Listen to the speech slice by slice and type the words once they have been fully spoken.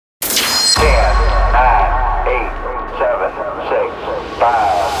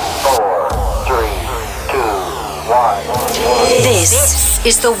This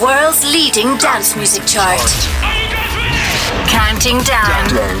is the world's leading dance music chart. Counting down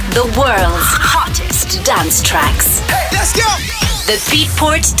the world's hottest dance tracks. Hey, let's go! The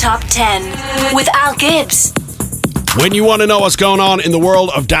Beatport Top 10 with Al Gibbs. When you want to know what's going on in the world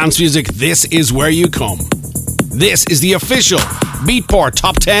of dance music, this is where you come. This is the official Beatport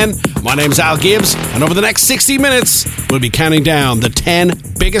Top 10. My name's Al Gibbs, and over the next 60 minutes, we'll be counting down the 10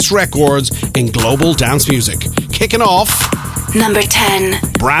 biggest records in global dance music. Kicking off, number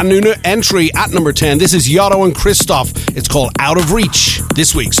 10. Brand new entry at number 10. This is Yotto and Cristoph. It's called Out of Reach.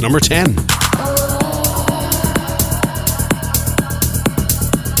 This week's number 10.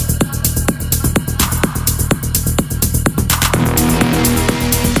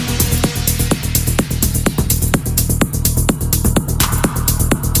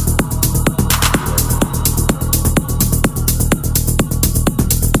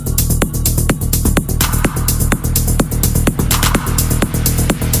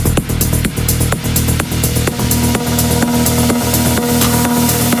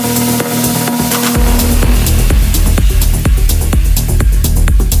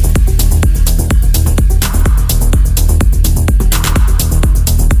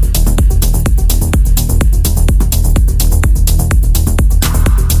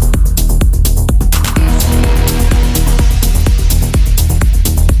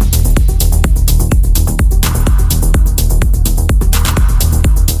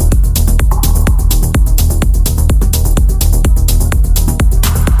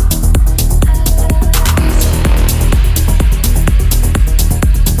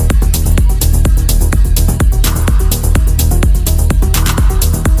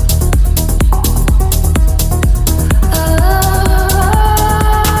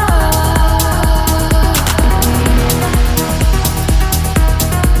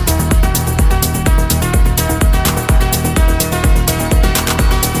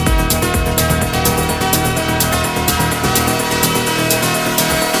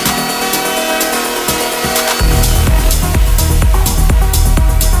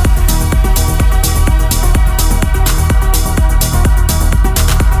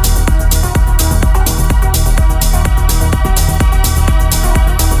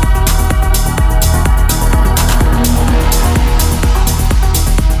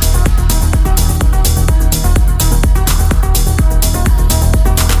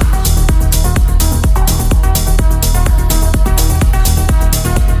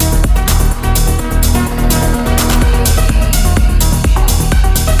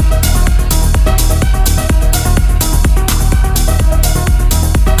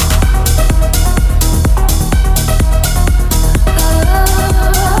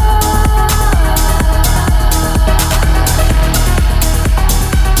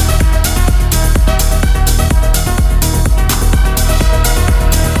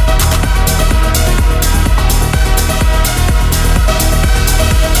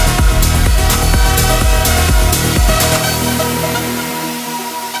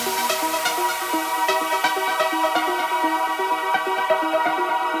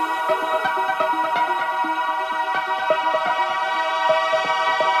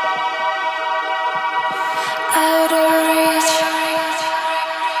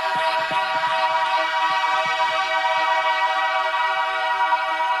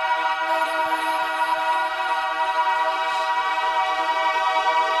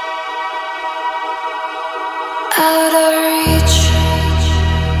 Out of reach,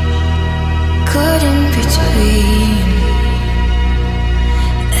 caught in between,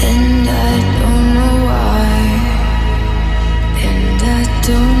 and I don't know why, and I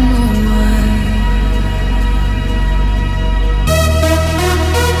don't know why.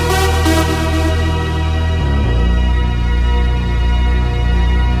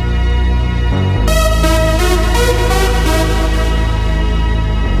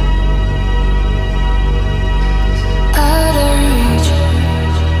 Out of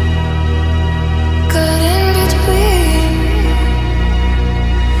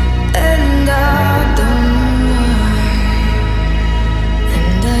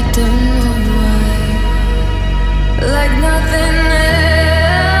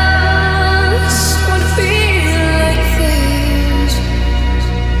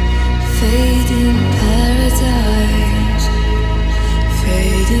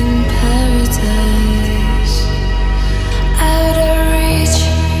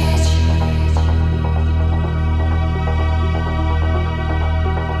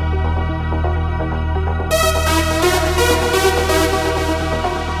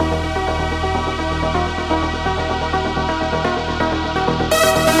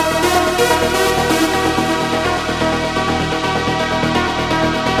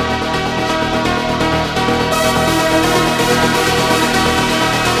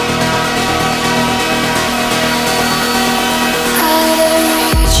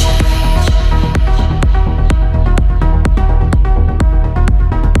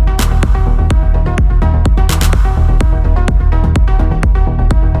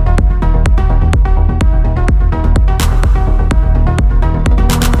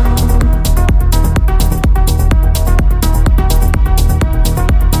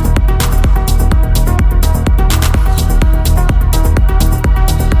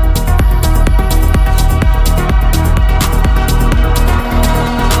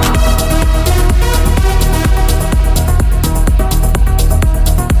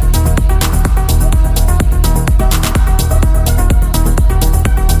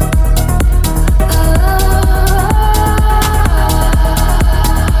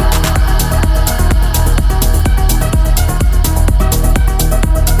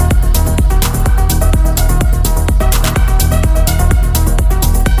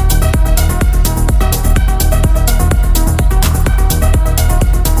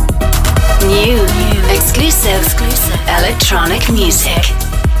electronic music.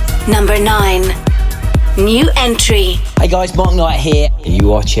 Number 9. New entry. Hey guys, Mark Knight here.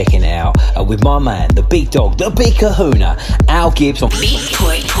 You are checking it out with my man, the big dog, the big kahuna, Al Gibbs on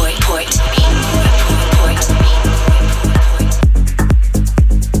BEATPORT.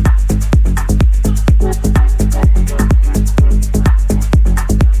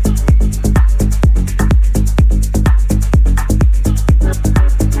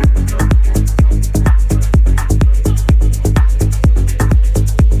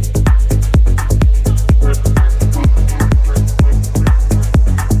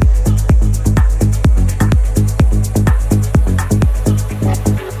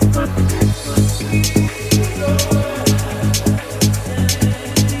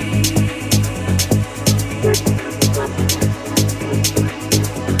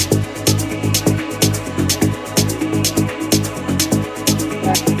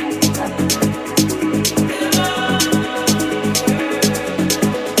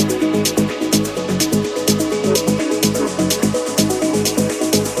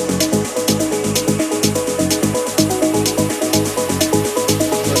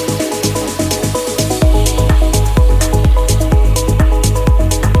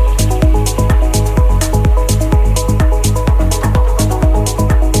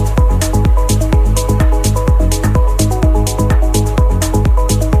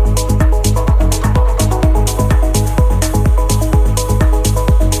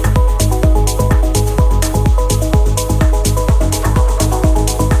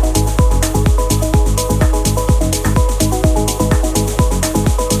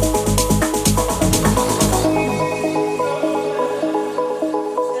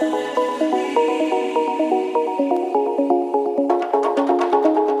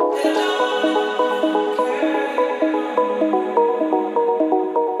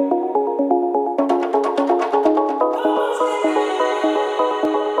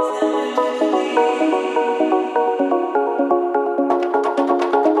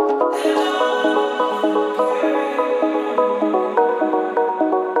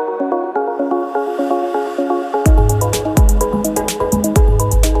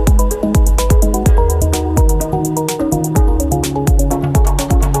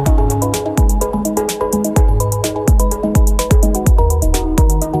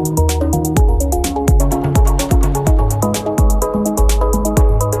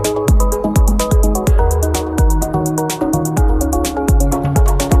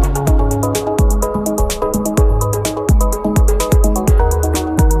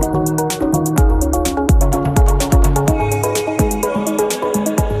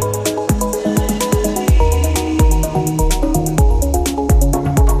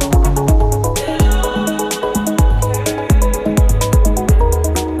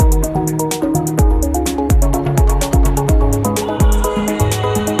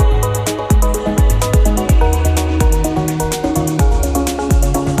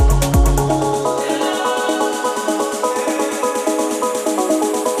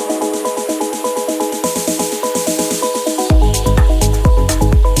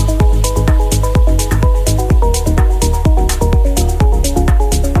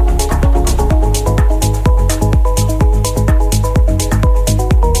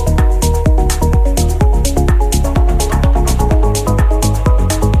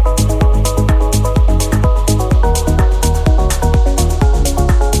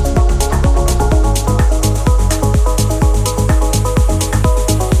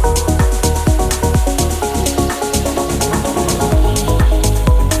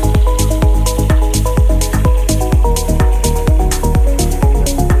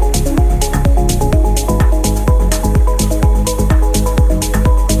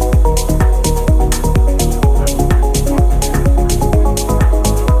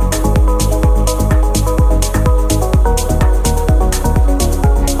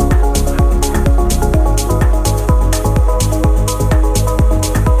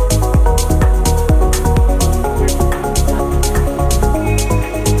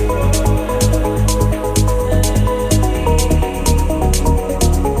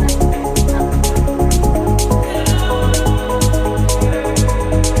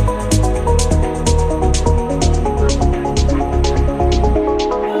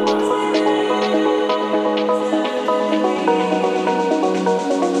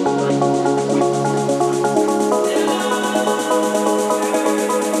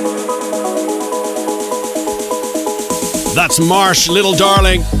 That's Marsh, Little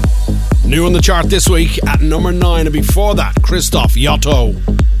Darling. New on the chart this week at number 9. And before that, Cristoph, Yotto.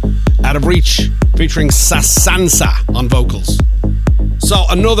 Out of Reach, featuring Sansa on vocals. So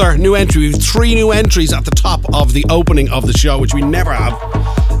another new entry. We have 3 new entries at the top of the opening of the show, which we never have.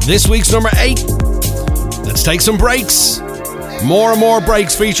 This week's number 8. Let's take some breaks. More and more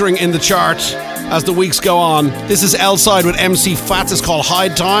breaks featuring in the chart as the weeks go on. This is L-Side with MC Fats. It's called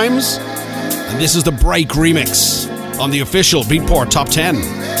Hide Times. And this is the Break remix on the official Beatport Top 10.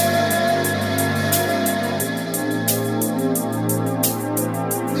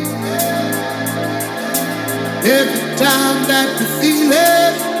 Every time that you feel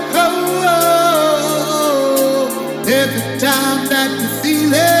it, oh, oh, oh. Every time that you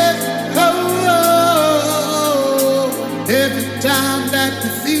feel it, oh, oh, oh. Every time that you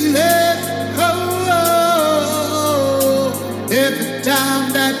feel it, oh, oh, oh. Every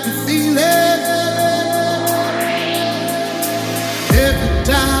time that you feel it, every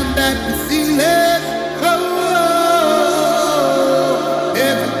time that you feel it, oh, oh, oh.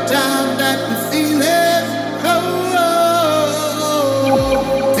 Every time that you feel it.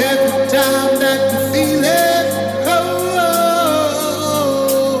 Every time that you feel it, oh, oh, oh.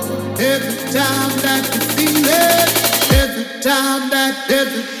 Every time that you feel it, every time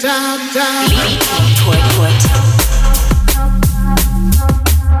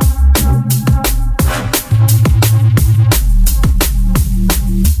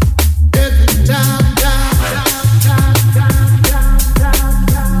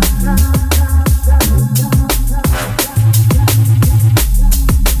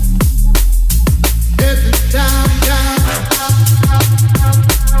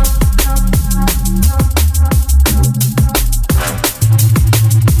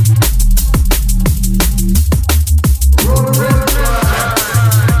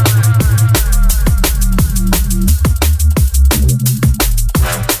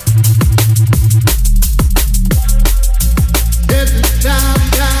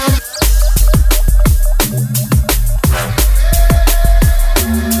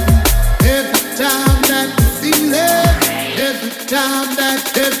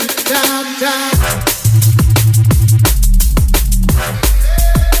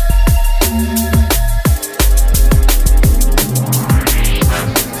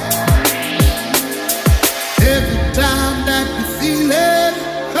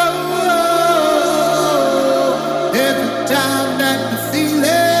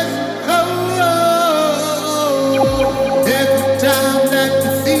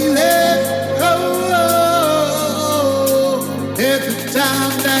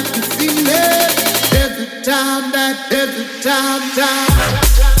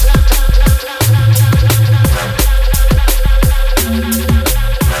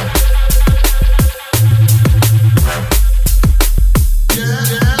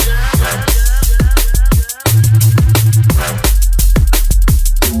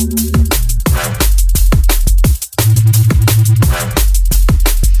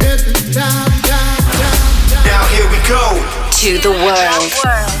to the world.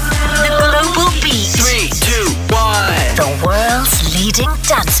 The global beat. 3, 2, 1. The world's leading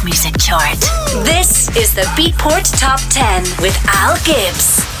dance music chart. This is the Beatport Top 10 with Al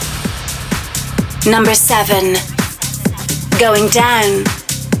Gibbs. Number 7. Going Down.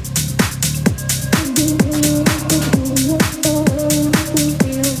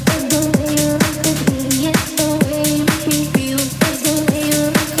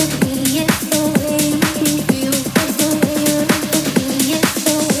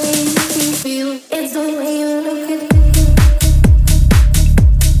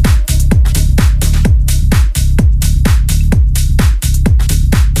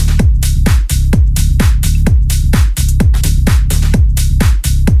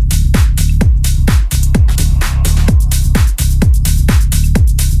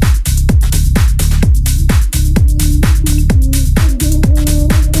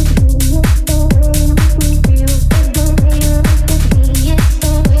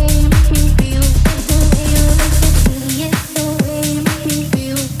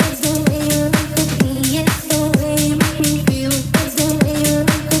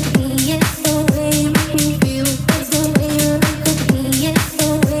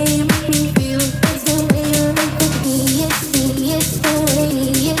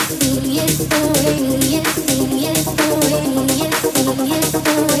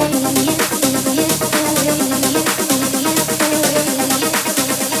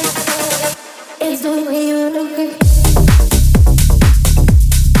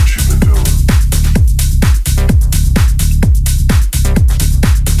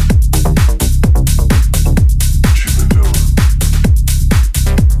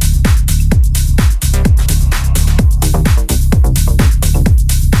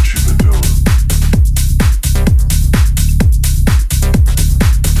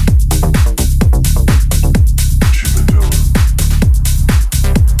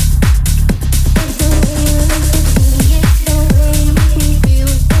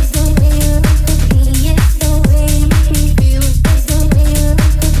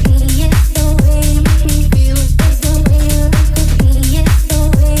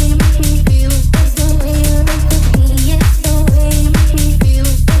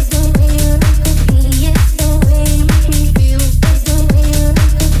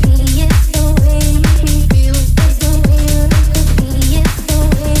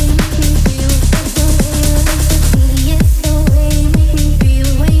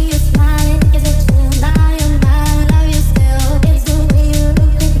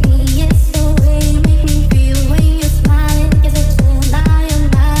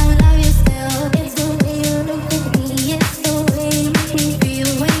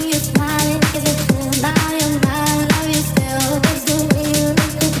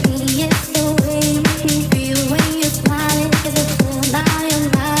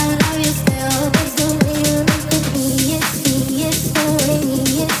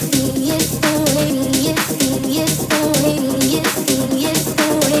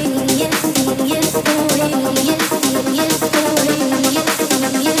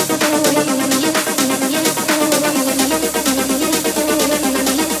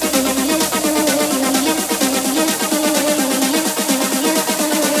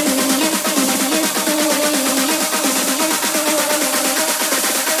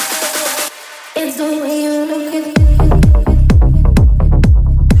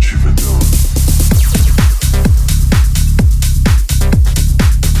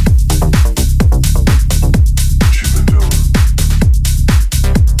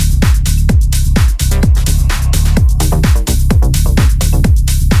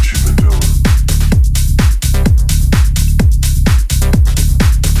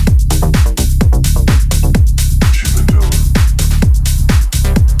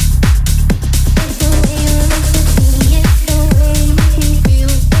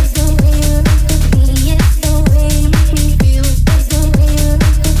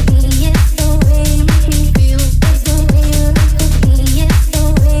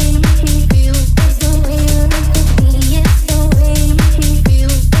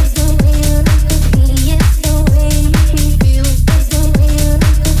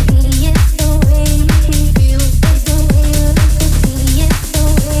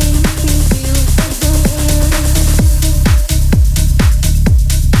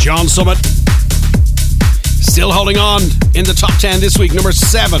 John Summit. Still holding on in the top 10 this week. Number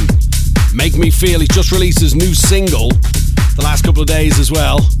 7, Make Me Feel. He just released his new single the last couple of days as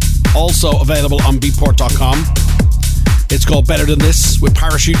well. Also available on beatport.com. It's called Better Than This with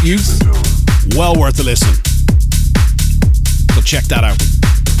Parachute Youth. Well worth a listen. So check that out.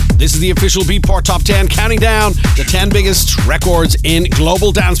 This is the official Beatport Top 10, counting down the 10 biggest records in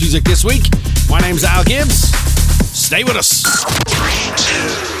global dance music this week. My name's Al Gibbs. Stay with us. 3,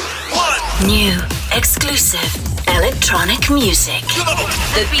 2, 1. New, exclusive, electronic music.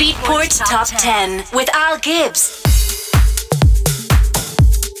 The Beatport Top 10 with Al Gibbs.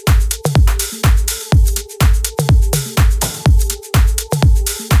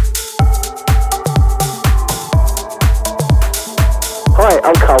 Hi,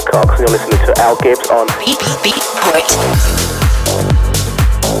 I'm Carl Cox and you're listening to Al Gibbs on Beatport.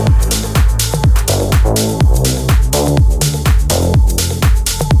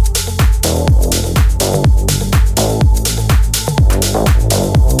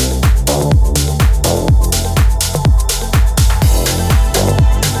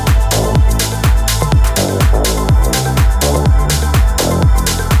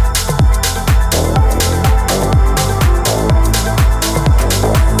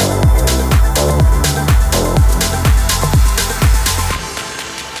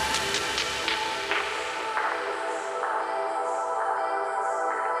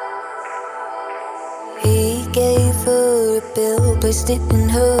 Placed it in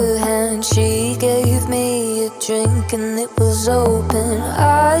her hand. She gave me a drink and it was open.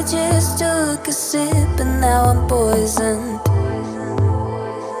 I just took a sip and now I'm poisoned.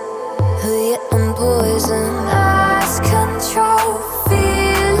 Yeah, I'm poisoned. Lost control,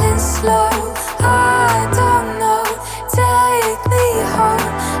 feeling slow. I don't know, take me home.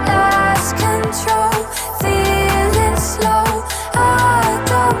 Lost control, feeling slow. I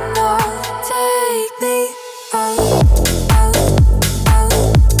don't know, take me home.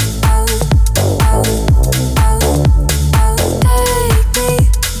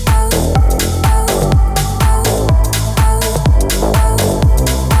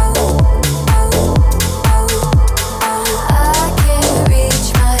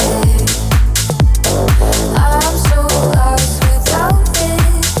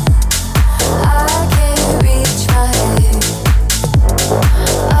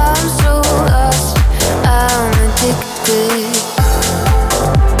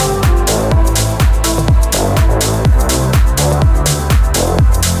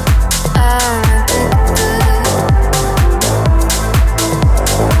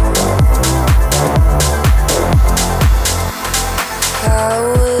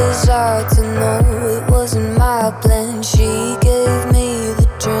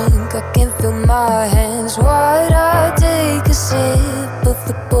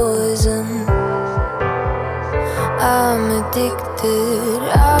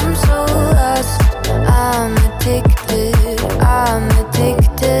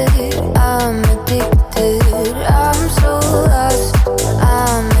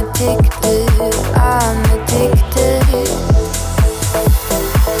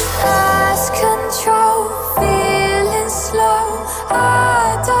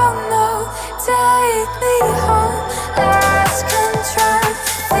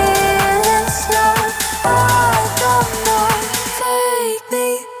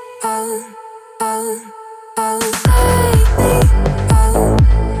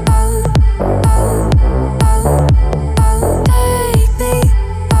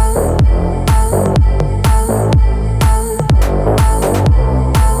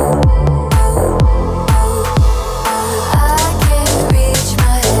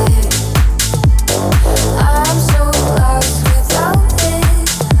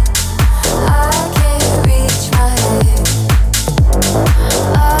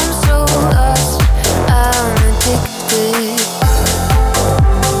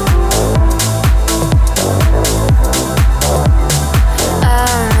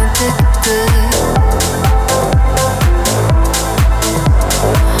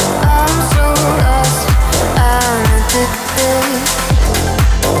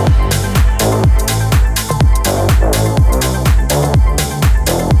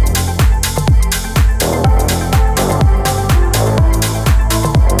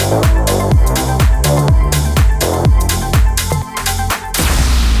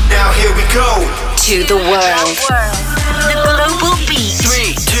 To the world. The global beat.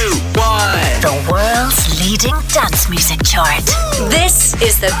 3, 2, 1. The world's leading dance music chart. This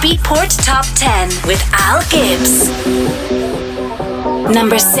is the Beatport Top 10 with Al Gibbs.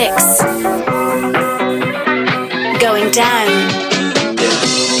 Number 6. Going Down.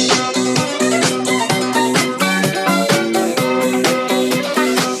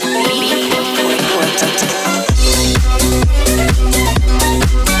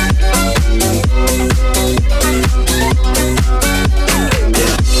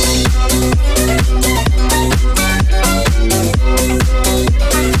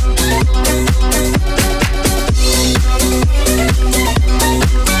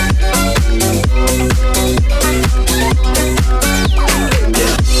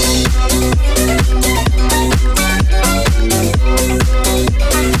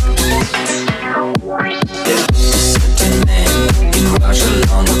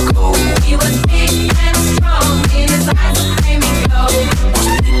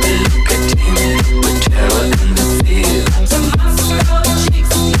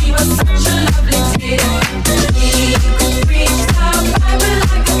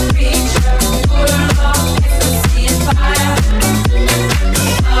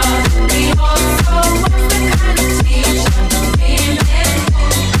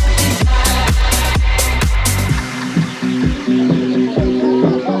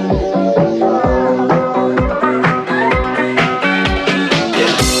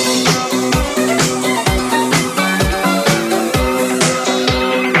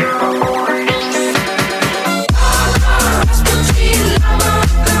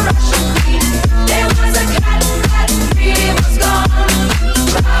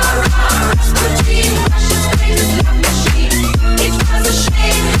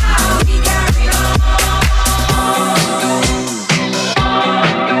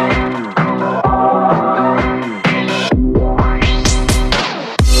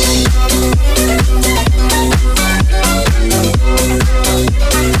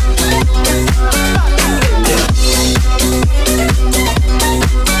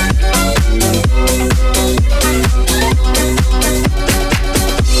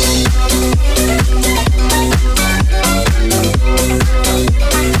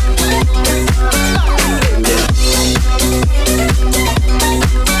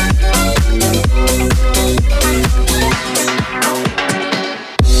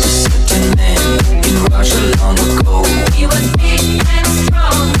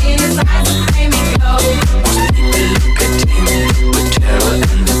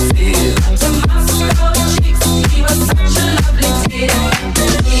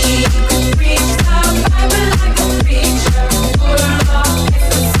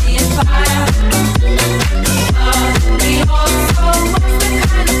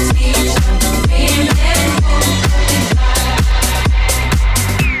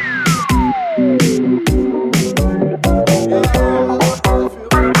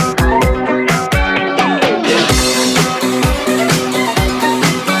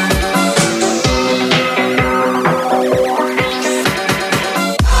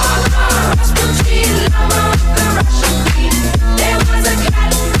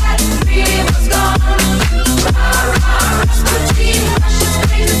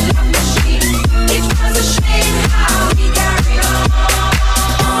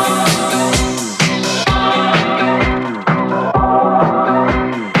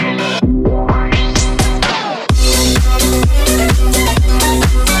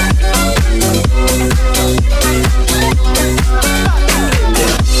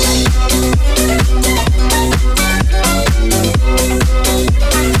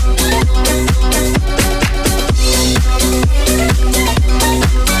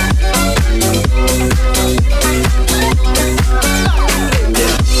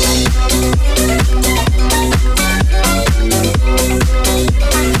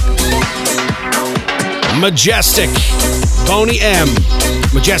 Majestic. Boney M.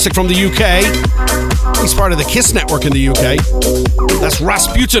 Majestic from the UK. He's part of the Kiss network in the UK. That's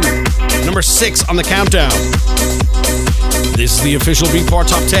Rasputin, number 6 on the countdown. This is the official Beatport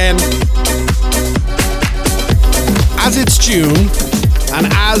Top 10. As it's June,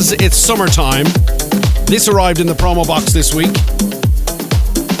 and as it's summertime, this arrived in the promo box this week.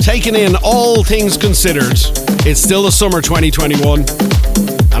 Taking in all things considered, it's still the summer 2021.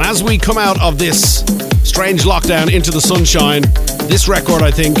 And as we come out of this strange lockdown into the sunshine, this record,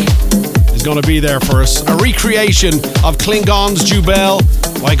 I think, is going to be there for us. A recreation of Klingon's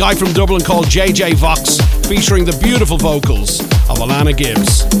GIBBS by a guy from Dublin called JJ Vox, featuring the beautiful vocals of Alana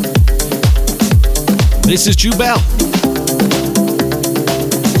Gibbs. This is GIBBS.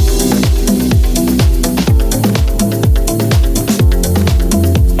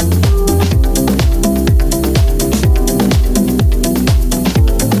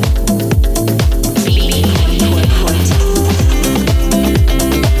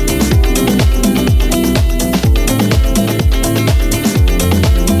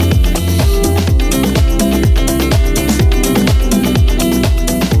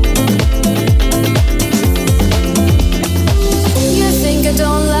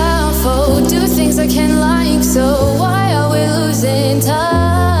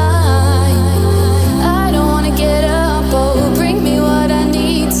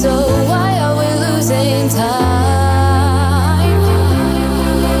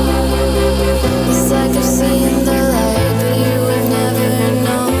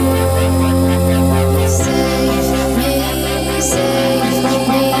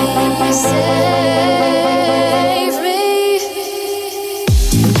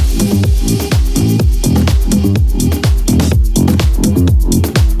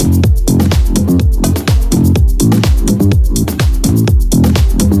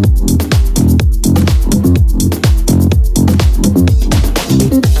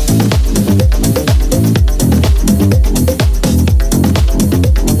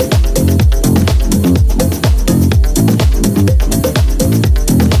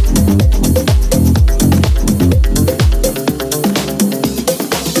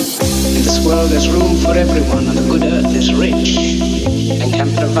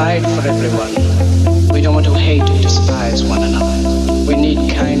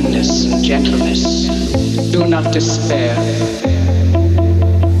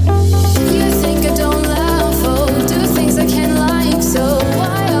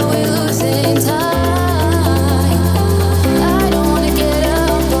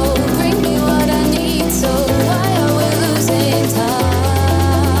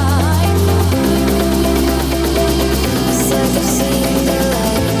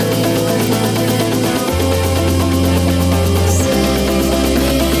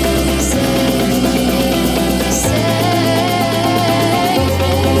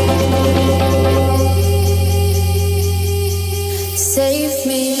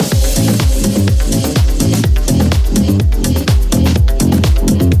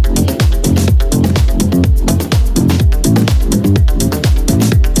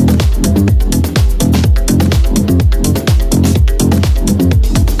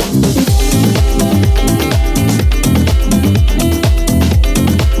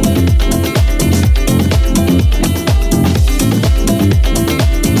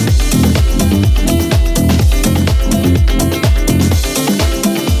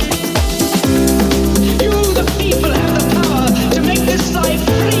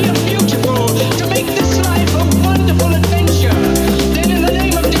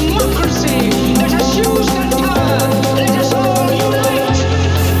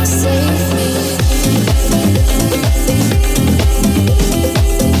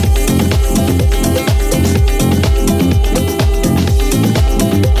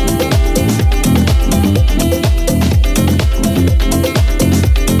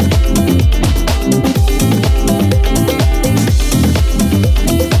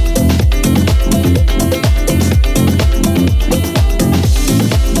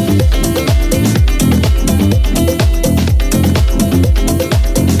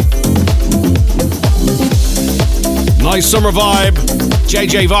 Summer vibe.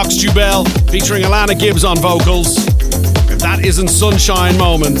 JJ Vox GIBBS featuring Alana Gibbs on vocals. If that isn't sunshine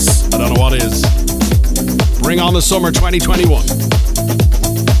moments, I don't know what is. Bring on the summer 2021.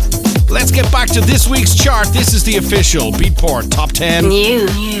 Let's get back to this week's chart. This is the official Beatport Top 10. New.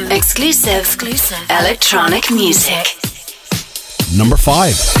 Exclusive. Electronic music. Number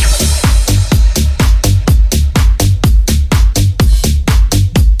 5.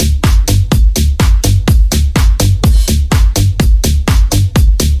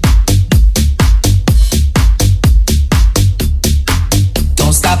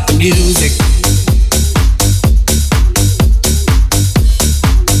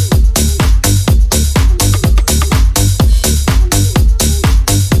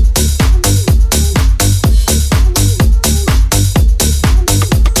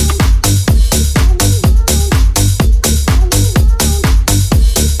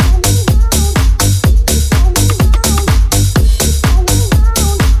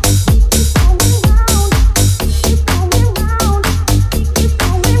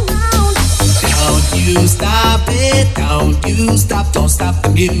 stop the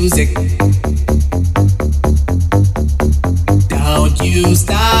music. Don't you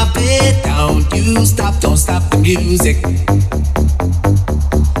stop it, don't you stop, don't stop the music.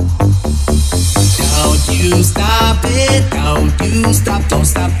 Don't you stop it, don't you stop, don't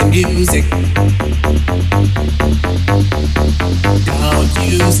stop the music. Don't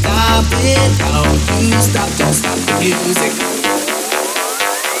you stop it, don't you stop, don't stop the music.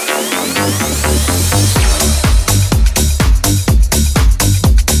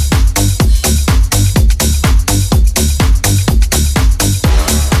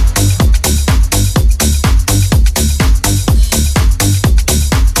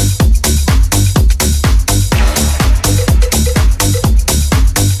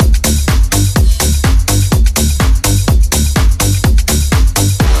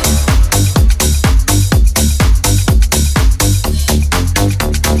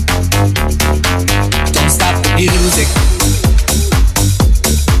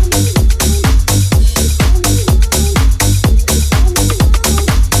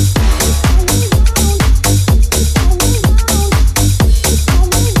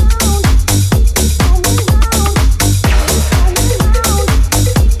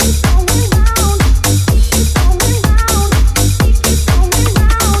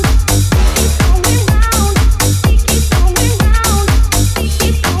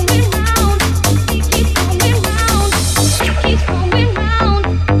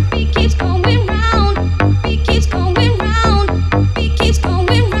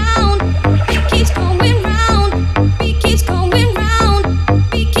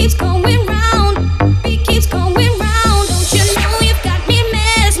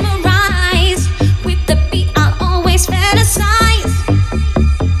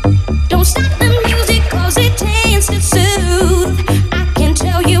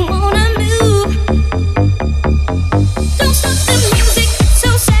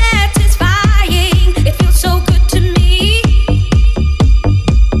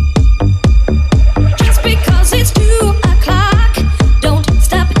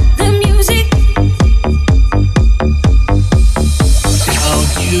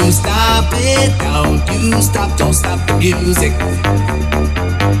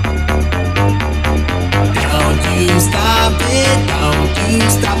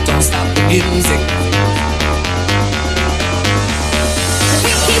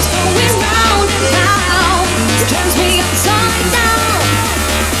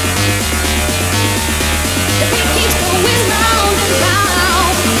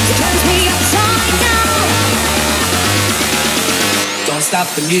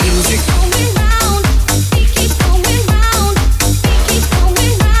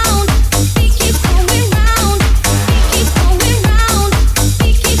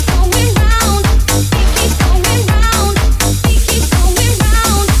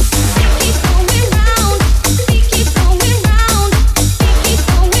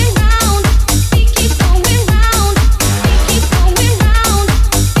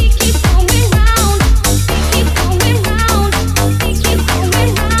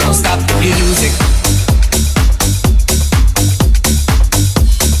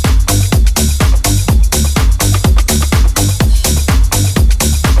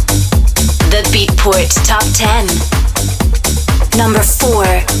 Beatport Top 10. Number 4,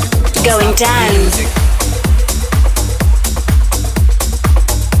 Going Down.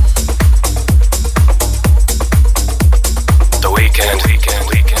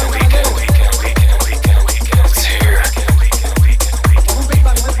 It's here.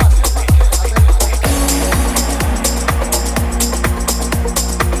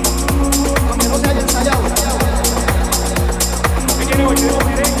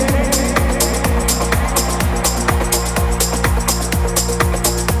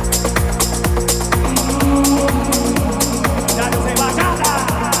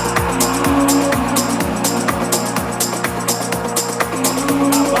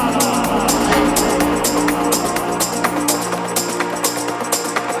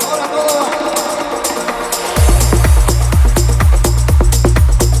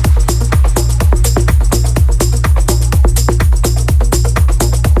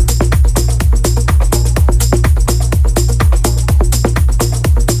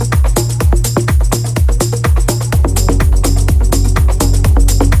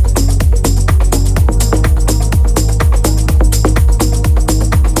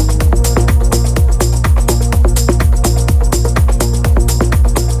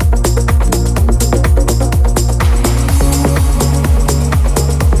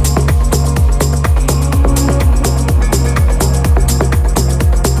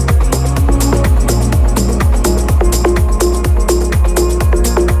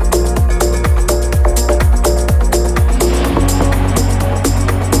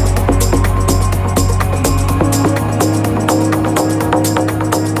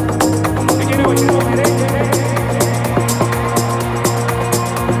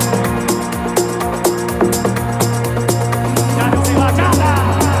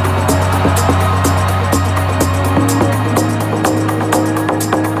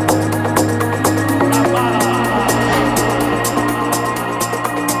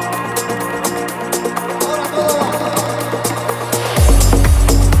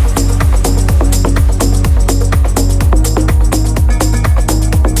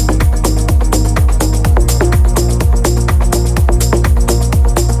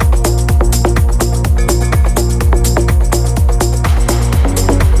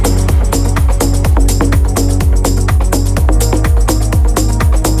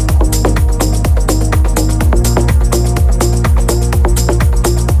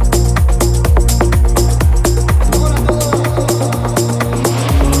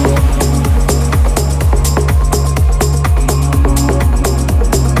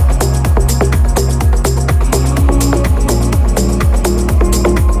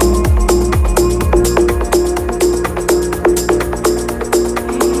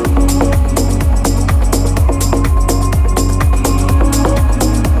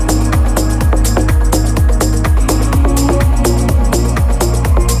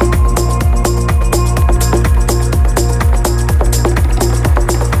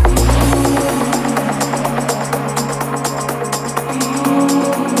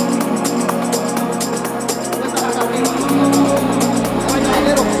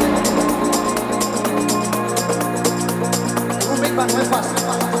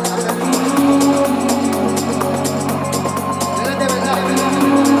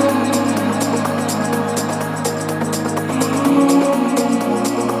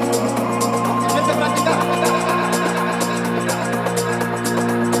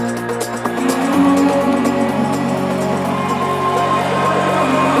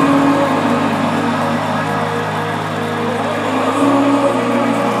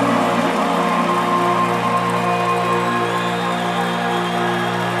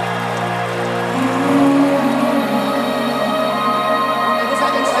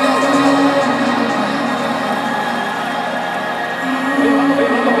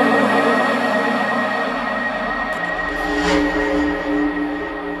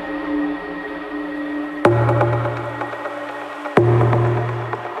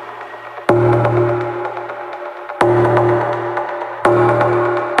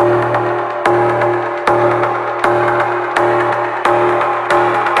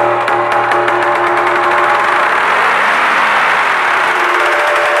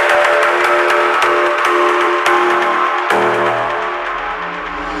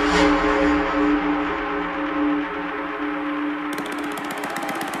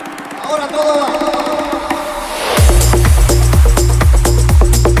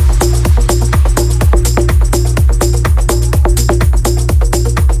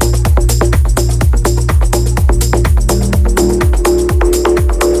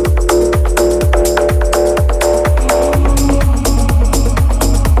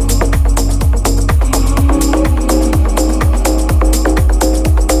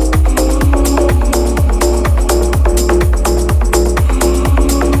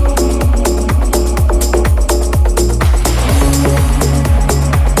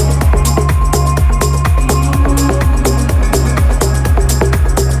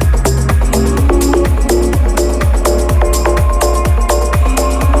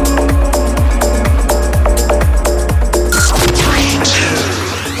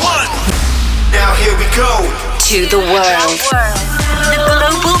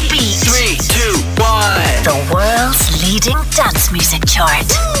 leading dance music chart.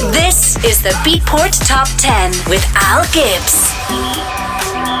 This is the Beatport Top 10 with Al Gibbs.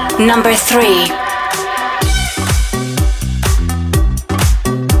 Number 3.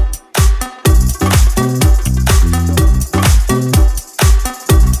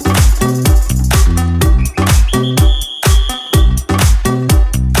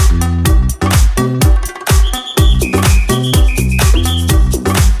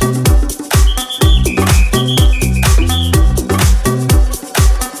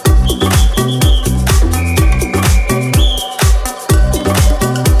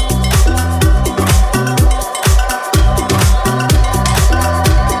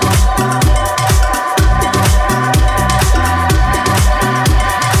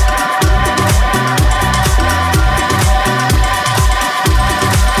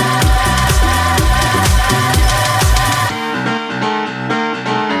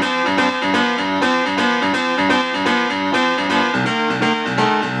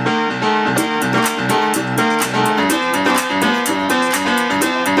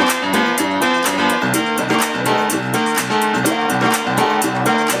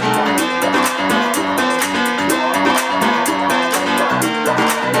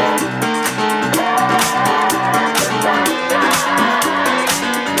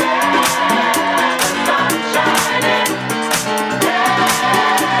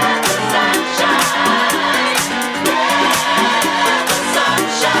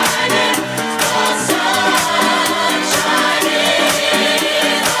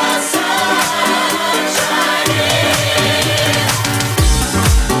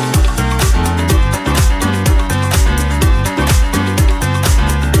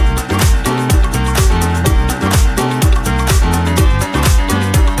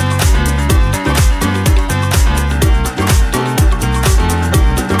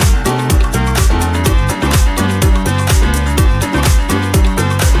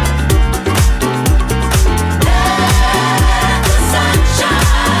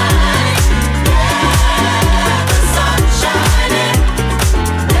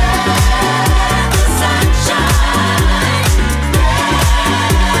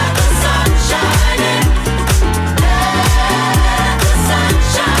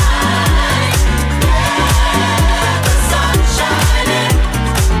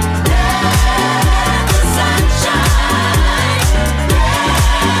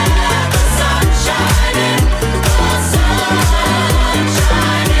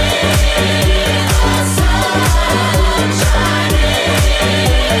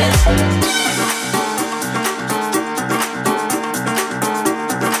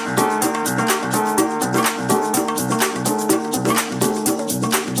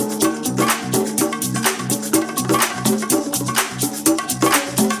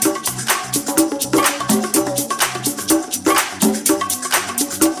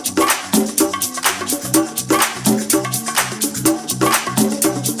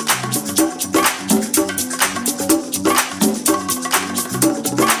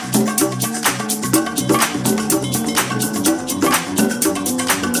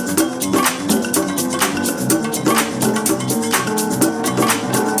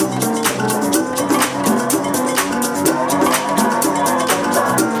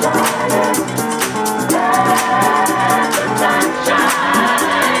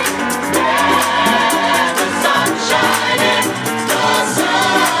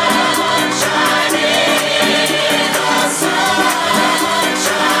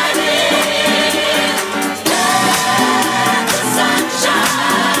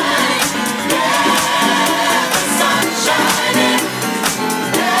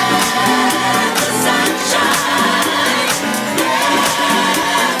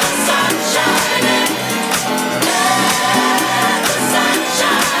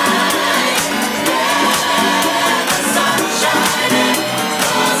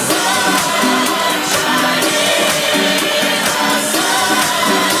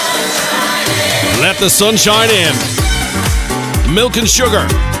 Let the sunshine in. Milk and Sugar.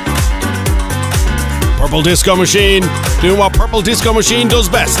 Purple Disco Machine doing what Purple Disco Machine does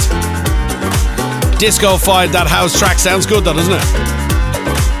best. Disco-fied that house track. Sounds good though, doesn't it?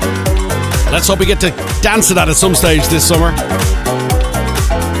 Let's hope we get to dance to that at some stage this summer.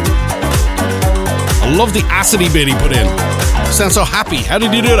 I love the acidy bit he put in. Sounds so happy. How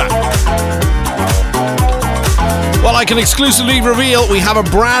did you do that? Well, I can exclusively reveal we have a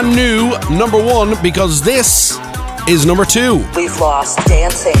brand new number one because this is number 2. We've lost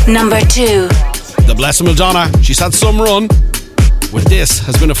dancing. Number 2. The blessed Madonna. She's had some run. With this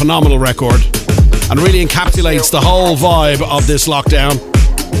has been a phenomenal record and really encapsulates the whole vibe of this lockdown.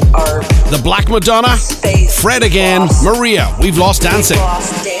 The Black Madonna, Fred Again, Marea, We've Lost Dancing.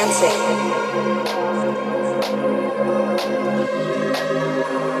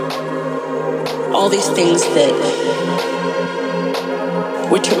 All these things that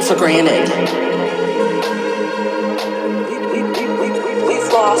we took for granted.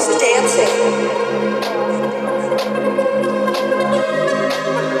 We've lost dancing.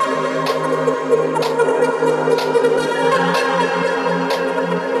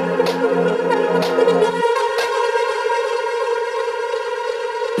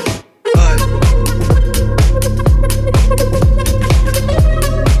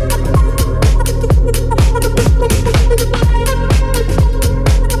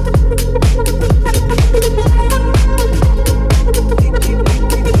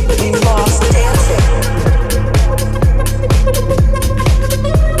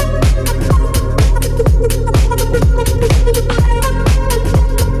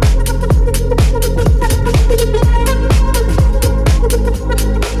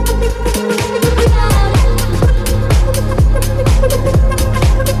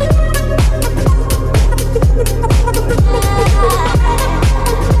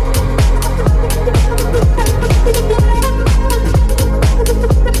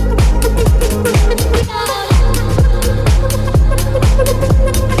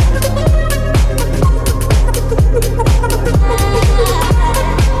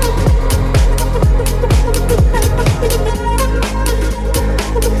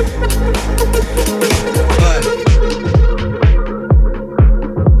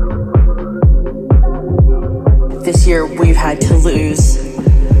 This year we've had to lose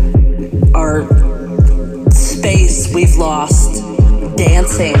our space. We've lost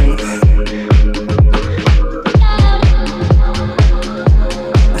dancing.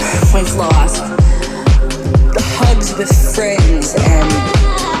 We've lost the hugs with friends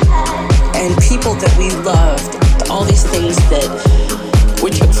and people that we loved. All these things that we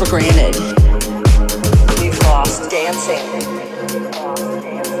took for granted. We've lost dancing.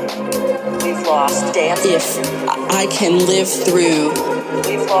 We've lost dancing. If I can live through,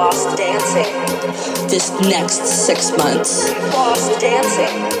 we've lost dancing, this next 6 months, we've lost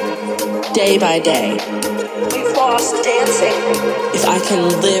dancing, day by day, we've lost dancing. If I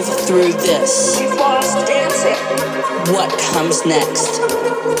can live through this, we've lost dancing. What comes next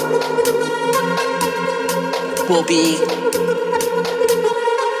will be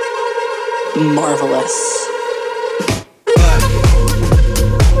marvelous.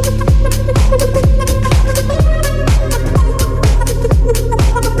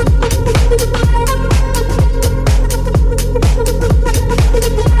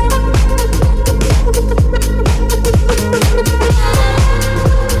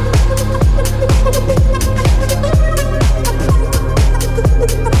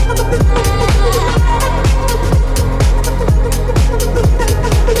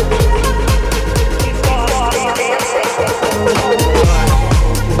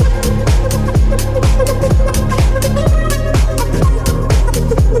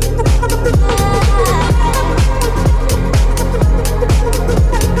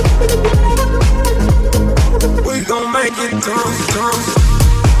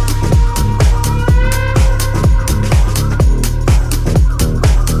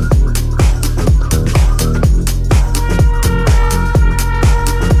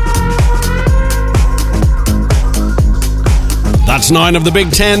 That's 9 of the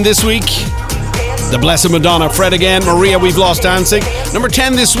Big 10 this week. The Blessed Madonna, Fred Again, Marea, We've Lost Dancing. Number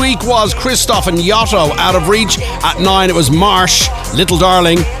 10 this week was Cristoph and Yotto, Out of Reach. At 9 it was Marsh, Little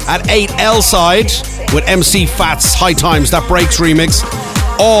Darling. At 8, L-Side with MC Fats, High Times, That Breaks remix.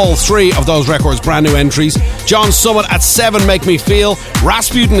 All 3 of those records brand new entries. John Summit at 7, Make Me Feel.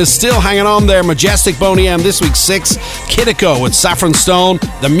 Rasputin is still hanging on there. Majestic, Boney M this week 6. Kideko with Saffron Stone.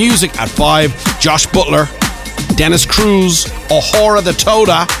 The Music at 5. Josh Butler, Dennis Cruz, Ahora, the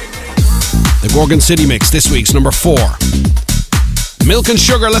Todo. The Gorgon City Mix, this week's number 4. Milk and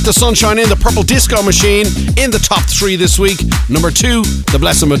Sugar, Let the Sunshine In, the Purple Disco Machine, in the top 3 this week. Number 2, The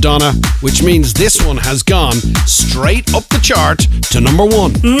Blessed Madonna, which means this one has gone straight up the chart to number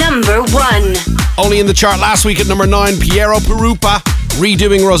 1. Number 1. Only in the chart last week at number 9, Piero Pirupa,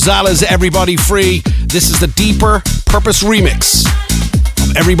 redoing Rosala's Everybody Free. This is the deeper Purpose remix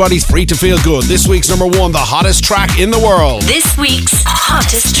of Everybody's Free to Feel Good. This week's number 1, the hottest track in the world. This week's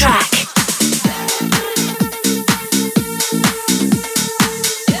hottest track.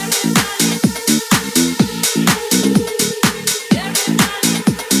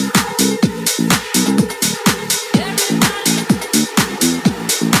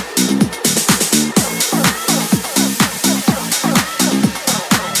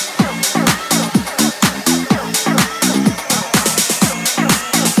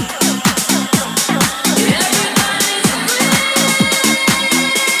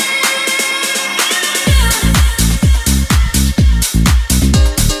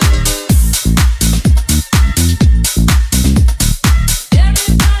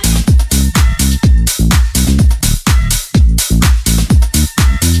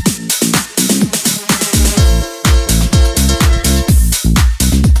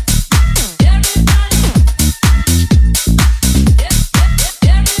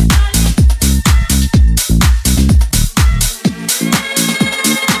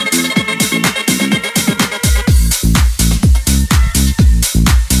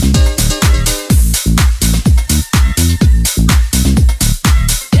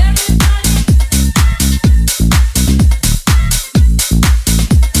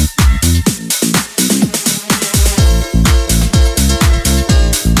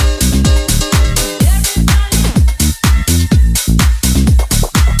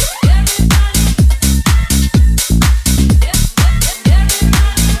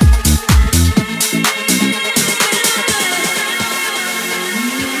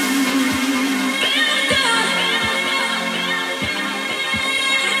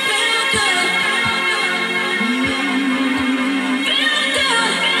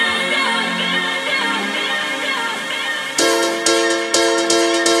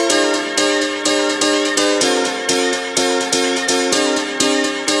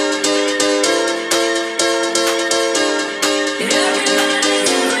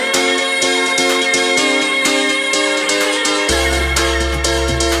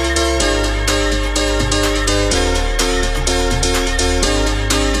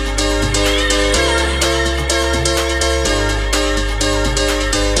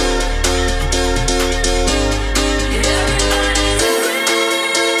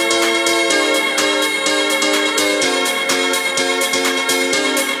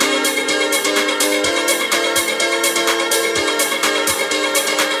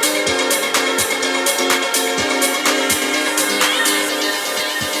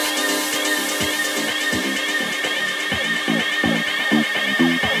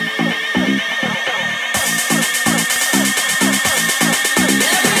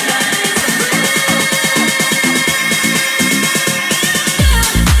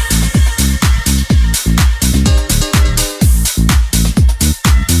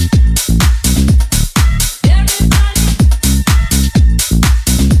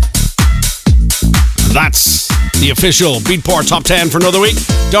 the official Beatport Top 10 for another week.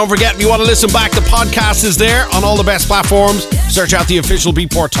 Don't forget, if you want to listen back, the podcast is there on all the best platforms. Search out the official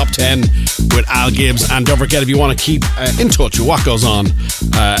Beatport Top 10 with Al Gibbs. And don't forget, if you want to keep in touch with what goes on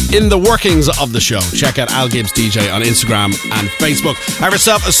in the workings of the show, check out Al Gibbs DJ on Instagram and Facebook. Have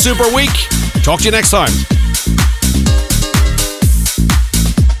yourself a super week. Talk to you next time.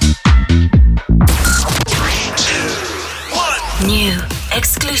 New,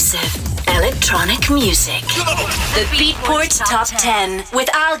 exclusive, electronic music. The Beatport Top 10 with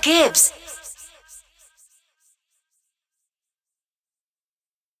Al Gibbs.